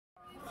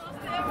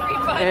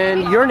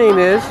And your name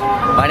is?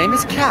 My name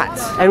is Kat.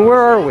 And where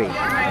are we?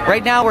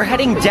 Right now we're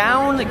heading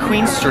down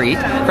Queen Street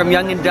from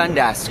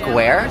Yonge-Dundas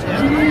Square.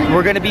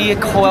 We're going to be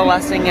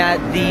coalescing at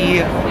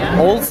the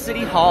Old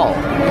City Hall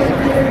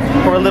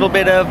for a little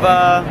bit of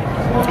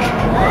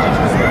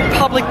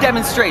public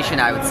demonstration,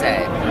 I would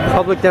say.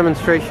 Public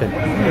demonstration.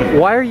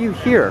 Why are you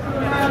here?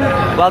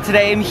 Well,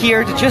 today I'm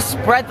here to just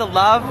spread the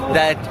love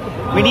that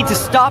we need to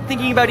stop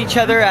thinking about each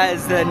other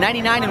as the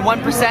 99 and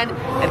 1%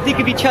 and think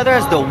of each other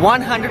as the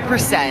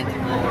 100%.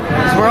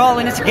 Because we're all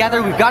in it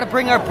together. We've got to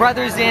bring our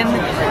brothers in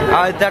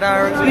that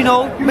are, you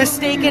know,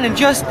 mistaken and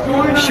just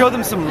show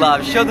them some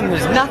love. Show them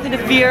there's nothing to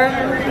fear.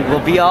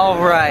 We'll be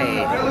all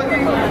right.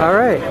 All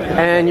right.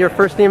 And your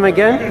first name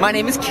again? My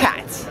name is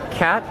Kat.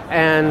 Kat,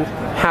 and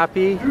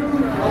happy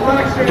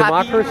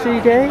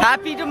Democracy Day?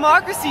 Happy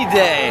Democracy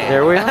Day!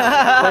 There we are.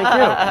 Thank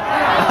you.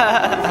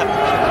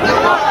 New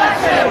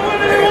election!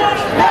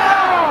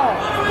 Now!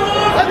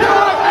 A new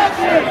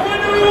election!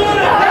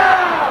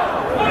 Now!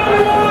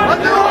 A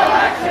new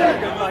election!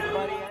 Good luck,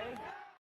 buddy.